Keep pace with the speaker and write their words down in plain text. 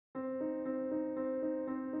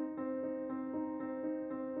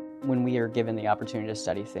when we are given the opportunity to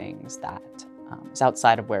study things that is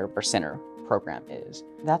outside of where our center program is,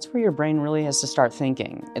 that's where your brain really has to start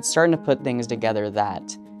thinking. It's starting to put things together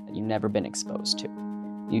that you've never been exposed to.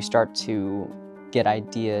 You start to get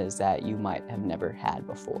ideas that you might have never had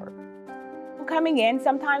before. Coming in,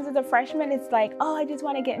 sometimes as a freshman, it's like, oh, I just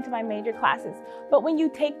want to get into my major classes. But when you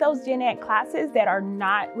take those gen ed classes that are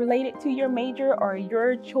not related to your major or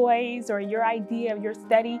your choice or your idea of your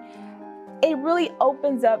study, it really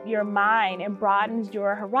opens up your mind and broadens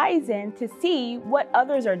your horizon to see what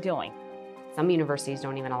others are doing. Some universities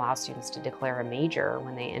don't even allow students to declare a major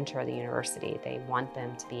when they enter the university. They want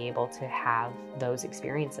them to be able to have those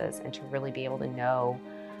experiences and to really be able to know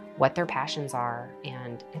what their passions are.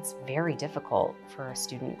 And it's very difficult for a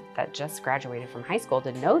student that just graduated from high school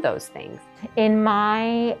to know those things. In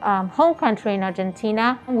my home country in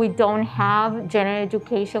Argentina, we don't have general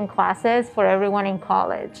education classes for everyone in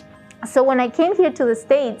college. So when I came here to the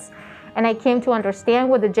States and I came to understand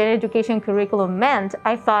what the general education curriculum meant,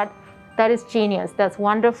 I thought, that is genius, that's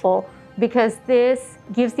wonderful, because this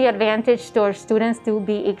gives the advantage to our students to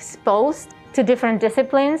be exposed to different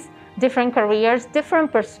disciplines, different careers,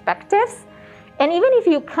 different perspectives. And even if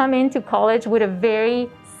you come into college with a very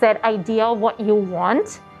set idea of what you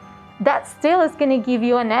want, that still is going to give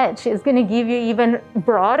you an edge. It's going to give you even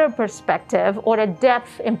broader perspective or a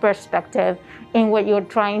depth in perspective in what you're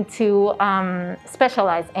trying to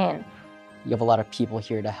specialize in. You have a lot of people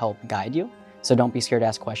here to help guide you. So don't be scared to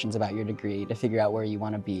ask questions about your degree to figure out where you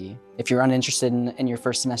want to be. If you're uninterested in your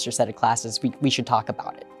first semester set of classes, we should talk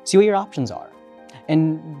about it. See what your options are.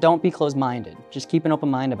 And don't be closed-minded. Just keep an open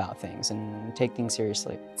mind about things and take things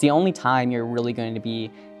seriously. It's the only time you're really going to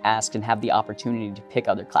be asked and have the opportunity to pick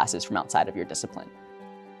other classes from outside of your discipline.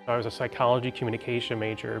 I was a psychology communication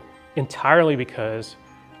major entirely because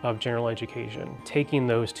of general education. Taking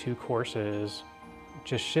those two courses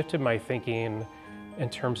just shifted my thinking in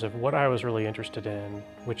terms of what I was really interested in,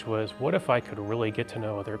 which was what if I could really get to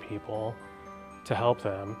know other people to help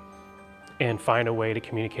them and find a way to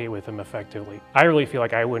communicate with them effectively. I really feel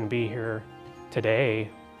like I wouldn't be here today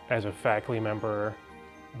as a faculty member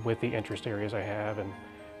with the interest areas I have and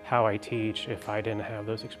how I teach if I didn't have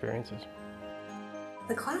those experiences.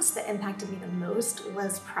 The class that impacted me the most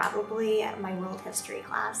was probably my world history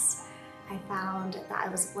class. I found that I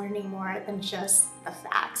was learning more than just the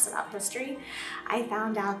facts about history. I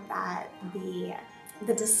found out that the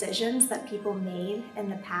decisions that people made in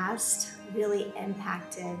the past really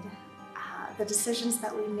impacted the decisions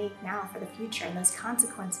that we make now for the future, and those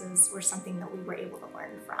consequences were something that we were able to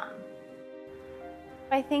learn from.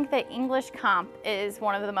 I think that English Comp is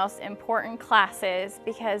one of the most important classes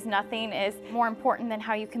because nothing is more important than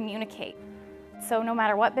how you communicate. So no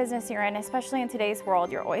matter what business you're in, especially in today's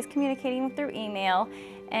world, you're always communicating through email,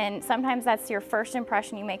 and sometimes that's your first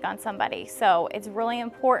impression you make on somebody. So it's really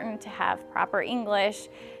important to have proper English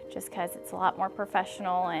just because it's a lot more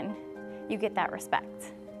professional and you get that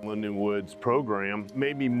respect. Lindenwood's program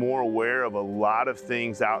made me more aware of a lot of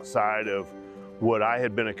things outside of what I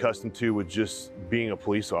had been accustomed to with just being a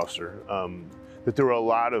police officer. That there were a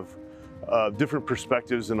lot of different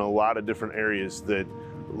perspectives in a lot of different areas that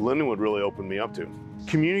Lindenwood really opened me up to.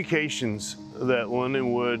 Communications that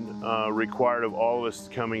Lindenwood required of all of us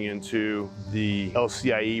coming into the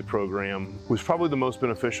LCIE program was probably the most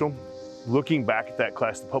beneficial. Looking back at that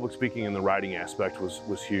class, the public speaking and the writing aspect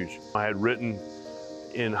was huge. I had written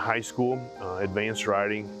in high school, advanced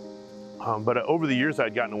writing, but over the years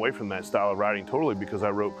I'd gotten away from that style of writing totally because I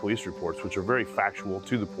wrote police reports, which are very factual,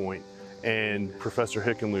 to the point. And Professor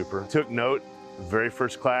Hickenlooper took note the very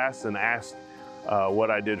first class and asked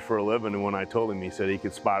what I did for a living, and when I told him, he said he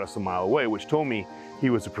could spot us a mile away, which told me he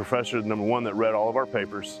was a professor, number one, that read all of our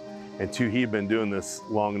papers, and two, he'd been doing this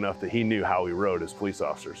long enough that he knew how we wrote as police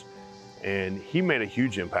officers. And he made a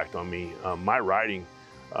huge impact on me. My writing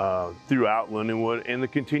throughout Lindenwood and the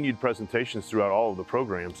continued presentations throughout all of the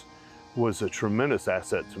programs was a tremendous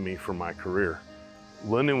asset to me for my career.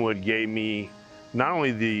 Lindenwood gave me not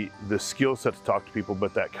only the skill set to talk to people,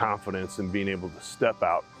 but that confidence in being able to step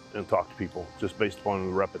out and talk to people just based upon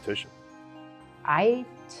the repetition. I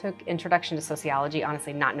took Introduction to Sociology,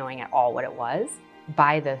 honestly not knowing at all what it was.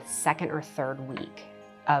 By the second or third week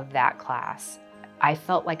of that class, I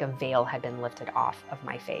felt like a veil had been lifted off of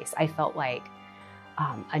my face. I felt like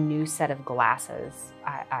a new set of glasses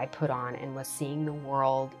I put on and was seeing the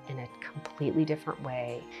world in a completely different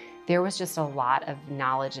way. There was just a lot of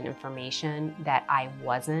knowledge and information that I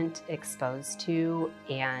wasn't exposed to,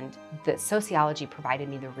 and the sociology provided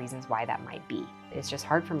me the reasons why that might be. It's just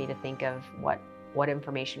hard for me to think of what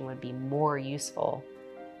information would be more useful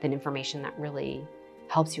than information that really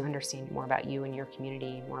helps you understand more about you and your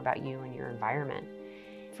community, more about you and your environment.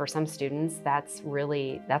 For some students, that's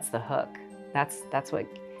the hook. That's what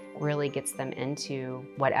really gets them into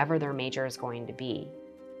whatever their major is going to be.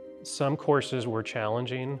 Some courses were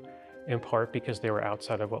challenging, in part because they were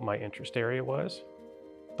outside of what my interest area was.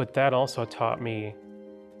 But that also taught me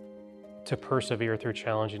to persevere through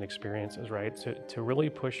challenging experiences, right? To really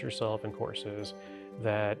push yourself in courses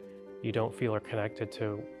that you don't feel are connected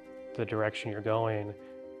to the direction you're going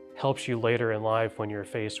helps you later in life when you're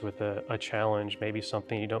faced with a challenge, maybe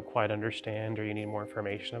something you don't quite understand or you need more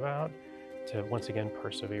information about, to once again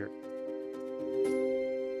persevere.